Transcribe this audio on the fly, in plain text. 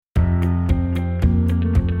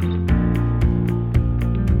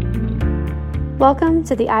Welcome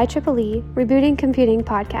to the IEEE Rebooting Computing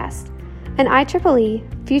podcast, an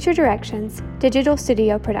IEEE Future Directions digital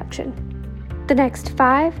studio production. The next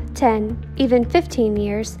 5, 10, even 15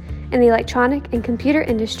 years in the electronic and computer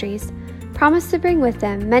industries promise to bring with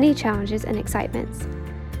them many challenges and excitements.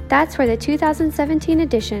 That's where the 2017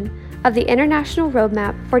 edition of the International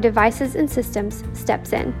Roadmap for Devices and Systems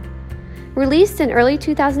steps in. Released in early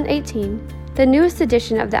 2018, the newest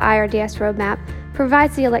edition of the IRDS Roadmap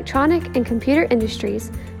provides the electronic and computer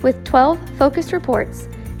industries with 12 focused reports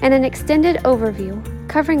and an extended overview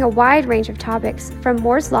covering a wide range of topics from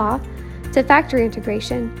Moore's Law to factory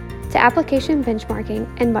integration to application benchmarking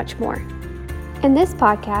and much more. In this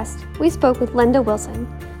podcast, we spoke with Linda Wilson,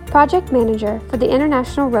 Project Manager for the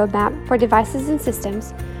International Roadmap for Devices and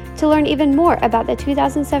Systems, to learn even more about the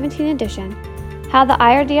 2017 edition, how the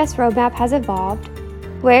IRDS Roadmap has evolved,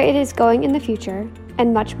 where it is going in the future,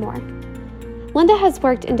 and much more. Linda has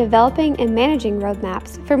worked in developing and managing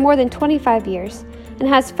roadmaps for more than 25 years and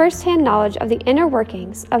has first-hand knowledge of the inner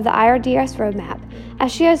workings of the IRDS Roadmap,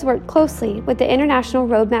 as she has worked closely with the International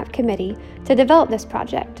Roadmap Committee to develop this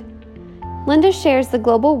project. Linda shares the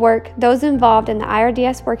global work those involved in the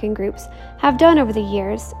IRDS working groups have done over the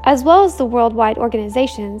years, as well as the worldwide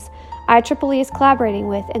organizations IEEE is collaborating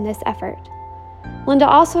with in this effort. Linda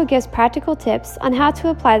also gives practical tips on how to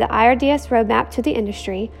apply the IRDS Roadmap to the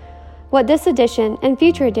industry, what this edition and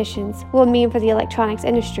future editions will mean for the electronics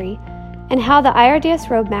industry, and how the IRDS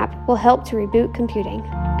Roadmap will help to reboot computing.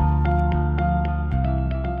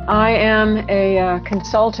 I am a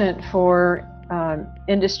consultant for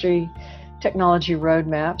industry technology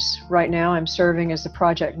roadmaps. Right now I'm serving as the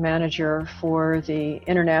project manager for the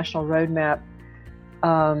International Roadmap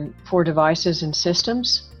for Devices and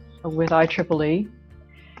Systems with IEEE.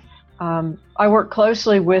 I work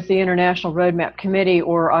closely with the International Roadmap Committee,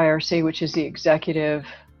 or IRC, which is the executive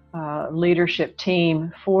leadership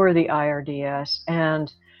team for the IRDS,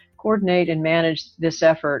 and coordinate and manage this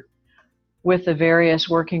effort with the various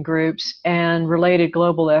working groups and related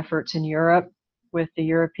global efforts in Europe with the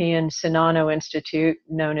European Sinano Institute,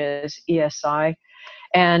 known as ESI,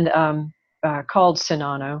 and called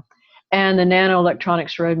Sinano, and the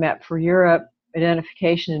Nanoelectronics Roadmap for Europe,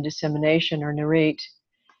 Identification and Dissemination, or NERIT,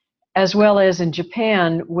 as well as in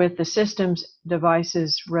Japan with the Systems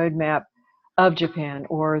Devices Roadmap of Japan,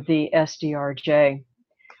 or the SDRJ.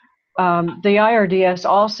 The IRDS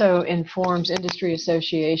also informs industry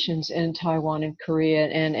associations in Taiwan and Korea,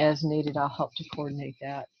 and as needed, I'll help to coordinate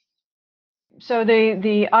that. So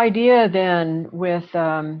the idea then with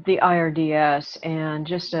the IRDS, and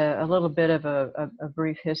just a little bit of a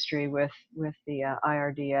brief history with the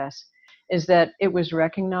IRDS, is that it was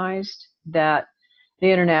recognized that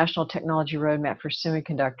the International Technology Roadmap for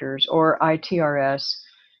Semiconductors, or ITRS,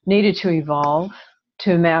 needed to evolve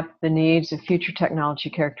to map the needs of future technology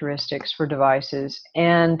characteristics for devices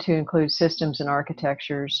and to include systems and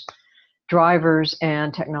architectures, drivers,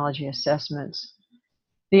 and technology assessments.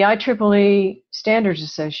 The IEEE Standards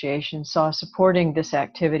Association saw supporting this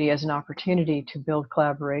activity as an opportunity to build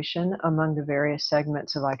collaboration among the various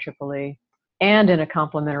segments of IEEE and in a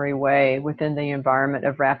complementary way within the environment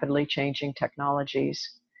of rapidly changing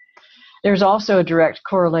technologies. There's also a direct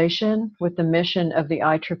correlation with the mission of the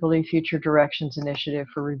IEEE Future Directions Initiative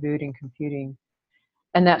for Rebooting Computing,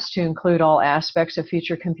 and that's to include all aspects of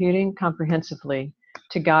future computing comprehensively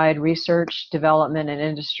to guide research, development, and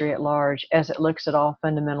industry at large as it looks at all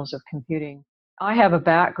fundamentals of computing. I have a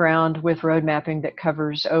background with road mapping that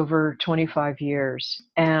covers over 25 years,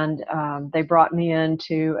 and they brought me in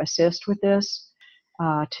to assist with this,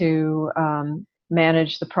 to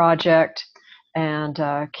manage the project and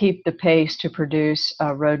keep the pace to produce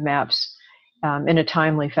roadmaps in a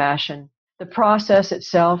timely fashion. The process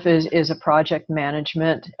itself is a project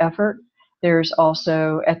management effort. There's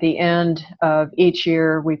also, at the end of each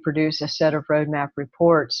year, we produce a set of roadmap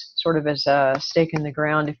reports, sort of as a stake in the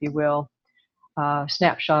ground, if you will,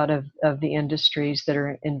 snapshot of the industries that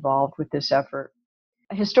are involved with this effort.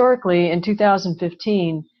 Historically, in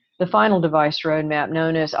 2015, the final device roadmap,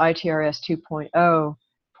 known as ITRS 2.0,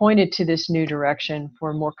 pointed to this new direction for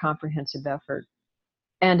a more comprehensive effort.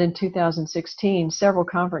 And in 2016, several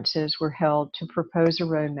conferences were held to propose a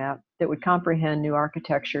roadmap that would comprehend new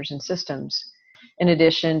architectures and systems, in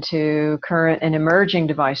addition to current and emerging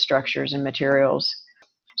device structures and materials.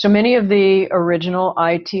 So many of the original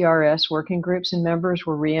ITRS working groups and members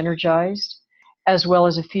were re-energized, as well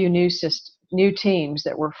as a few new teams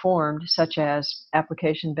that were formed, such as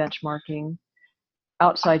application benchmarking,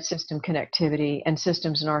 outside system connectivity, and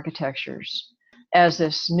systems and architectures, as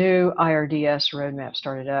this new IRDS roadmap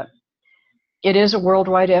started up. It is a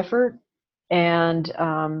worldwide effort, and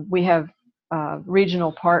we have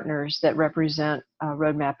regional partners that represent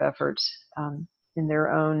roadmap efforts in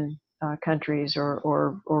their own countries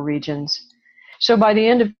or regions. So by the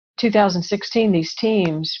end of 2016, these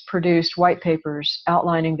teams produced white papers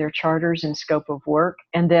outlining their charters and scope of work.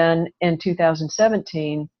 And then in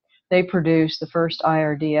 2017, they produced the first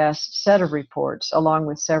IRDS set of reports, along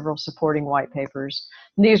with several supporting white papers.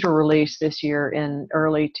 And these were released this year in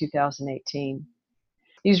early 2018.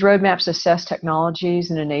 These roadmaps assess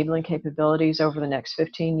technologies and enabling capabilities over the next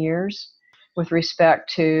 15 years with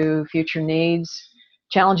respect to future needs,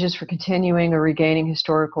 challenges for continuing or regaining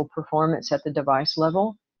historical performance at the device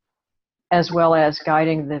level, as well as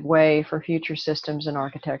guiding the way for future systems and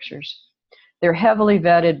architectures. They're heavily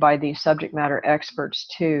vetted by the subject matter experts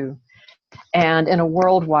too, and in a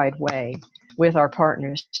worldwide way with our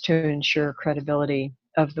partners to ensure credibility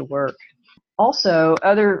of the work. Also,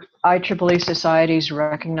 other IEEE societies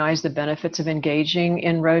recognize the benefits of engaging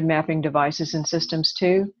in road mapping devices and systems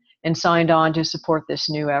too, and signed on to support this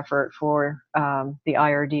new effort for the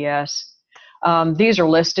IRDS. These are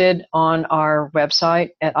listed on our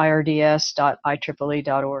website at irds.ieee.org.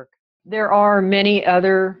 There are many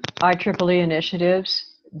other IEEE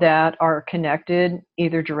initiatives that are connected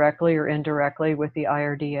either directly or indirectly with the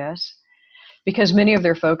IRDS, because many of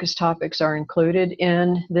their focus topics are included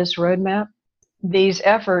in this roadmap. These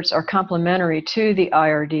efforts are complementary to the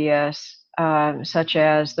IRDS, such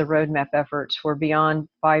as the roadmap efforts for beyond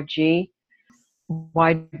 5G,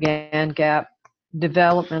 wide bandgap,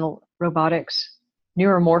 developmental robotics,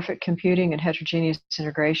 neuromorphic computing, and heterogeneous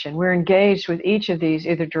integration. We're engaged with each of these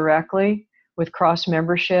either directly with cross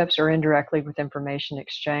memberships or indirectly with information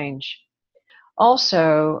exchange.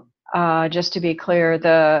 Also, just to be clear,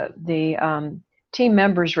 the team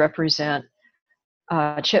members represent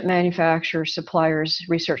chip manufacturers, suppliers,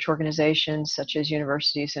 research organizations such as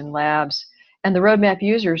universities and labs, and the roadmap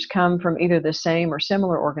users come from either the same or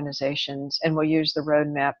similar organizations and will use the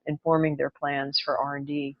roadmap informing their plans for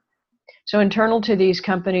R&D. So internal to these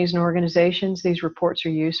companies and organizations, these reports are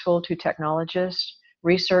useful to technologists,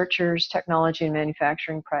 researchers, technology and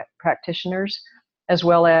manufacturing practitioners, as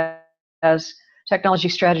well as technology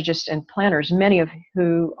strategists and planners, many of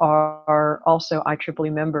who are also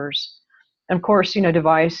IEEE members. And of course,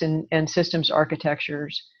 device and systems architects,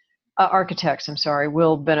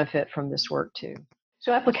 will benefit from this work too.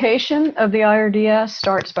 So application of the IRDS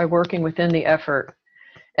starts by working within the effort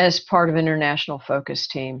as part of an international focus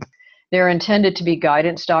team. They're intended to be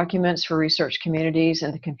guidance documents for research communities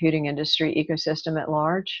and the computing industry ecosystem at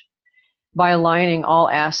large by aligning all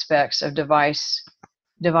aspects of device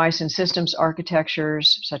and systems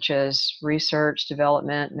architectures, such as research,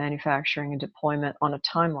 development, manufacturing, and deployment on a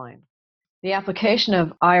timeline. The application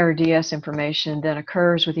of IRDS information then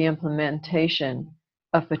occurs with the implementation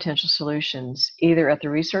of potential solutions, either at the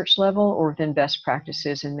research level or within best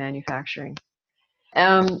practices in manufacturing.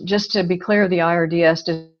 Just to be clear, the IRDS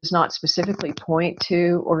does not specifically point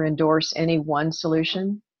to or endorse any one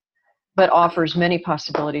solution, but offers many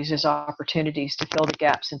possibilities as opportunities to fill the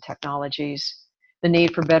gaps in technologies, the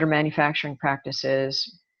need for better manufacturing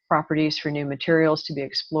practices, properties for new materials to be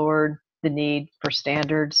explored, the need for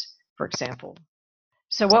standards, for example.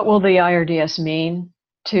 So what will the IRDS mean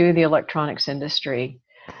to the electronics industry?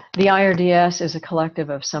 The IRDS is a collective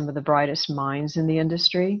of some of the brightest minds in the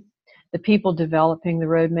industry. The people developing the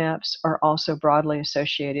roadmaps are also broadly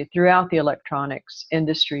associated throughout the electronics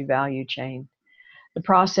industry value chain. The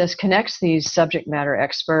process connects these subject matter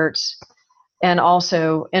experts, and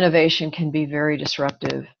also innovation can be very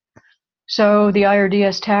disruptive. So the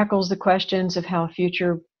IRDS tackles the questions of how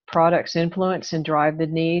future products influence and drive the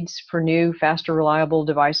needs for new, faster, reliable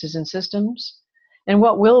devices and systems, and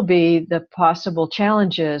what will be the possible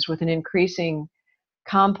challenges with an increasing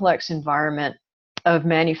complex environment of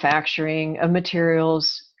manufacturing, of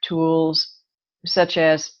materials, tools, such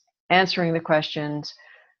as answering the questions,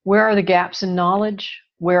 where are the gaps in knowledge?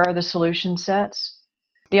 Where are the solution sets?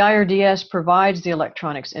 The IRDS provides the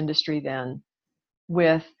electronics industry then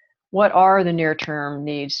with what are the near-term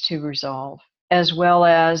needs to resolve, as well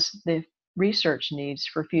as the research needs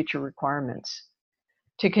for future requirements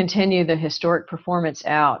to continue the historic performance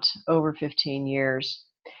out over 15 years.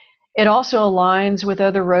 It also aligns with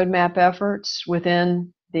other roadmap efforts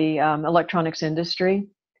within the electronics industry,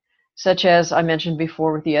 such as I mentioned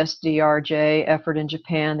before with the SDRJ effort in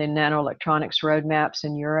Japan, the nanoelectronics roadmaps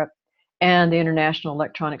in Europe, and the International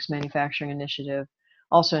Electronics Manufacturing Initiative,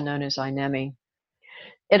 also known as INEMI.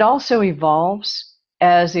 It also evolves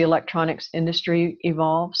as the electronics industry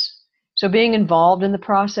evolves. So being involved in the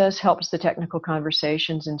process helps the technical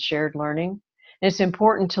conversations and shared learning. And it's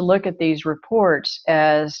important to look at these reports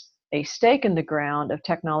as a stake in the ground of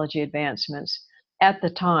technology advancements at the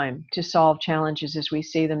time to solve challenges as we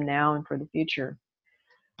see them now and for the future.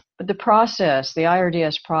 But the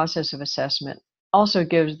IRDS process of assessment also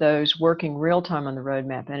gives those working real-time on the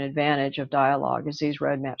roadmap an advantage of dialogue as these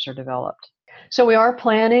roadmaps are developed. So we are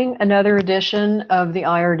planning another edition of the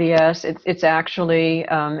IRDS. It's actually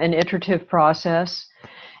an iterative process.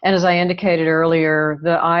 And as I indicated earlier,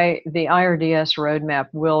 the IRDS roadmap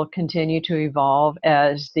will continue to evolve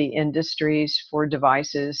as the industries for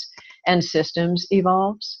devices and systems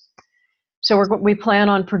evolves. So we plan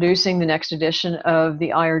on producing the next edition of the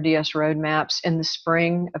IRDS roadmaps in the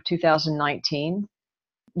spring of 2019.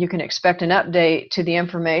 You can expect an update to the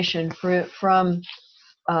information from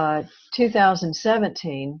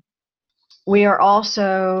 2017. We are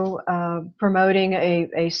also promoting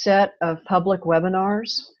a set of public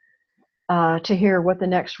webinars to hear what the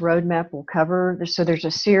next roadmap will cover. So there's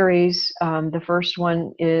a series. The first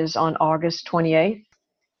one is on August 28th.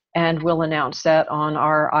 And we'll announce that on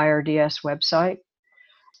our IRDS website.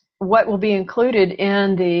 What will be included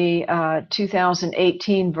in the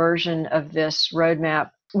 2018 version of this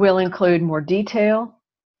roadmap will include more detail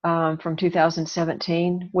from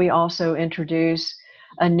 2017. We also introduce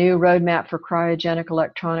a new roadmap for cryogenic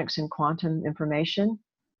electronics and quantum information,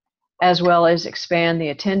 as well as expand the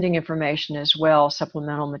attending information as well,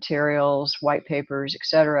 supplemental materials, white papers,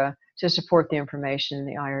 etc., to support the information in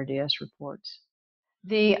the IRDS reports.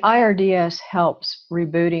 The IRDS helps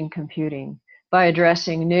rebooting computing by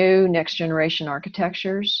addressing new next-generation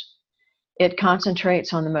architectures. It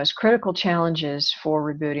concentrates on the most critical challenges for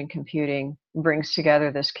rebooting computing and brings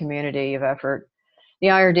together this community of effort. The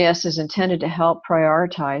IRDS is intended to help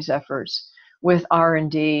prioritize efforts with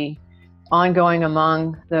R&D ongoing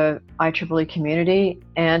among the IEEE community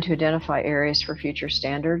and to identify areas for future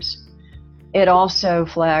standards. It also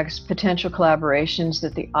flags potential collaborations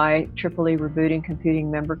that the IEEE rebooting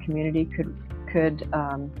computing member community could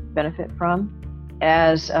benefit from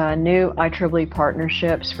as new IEEE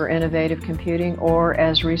partnerships for innovative computing, or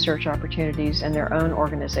as research opportunities in their own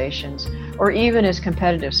organizations, or even as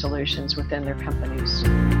competitive solutions within their companies.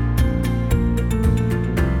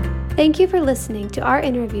 Thank you for listening to our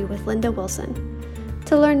interview with Linda Wilson.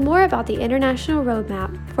 To learn more about the International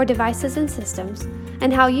Roadmap for Devices and Systems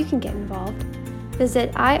and how you can get involved,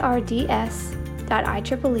 visit irds.ieee.org.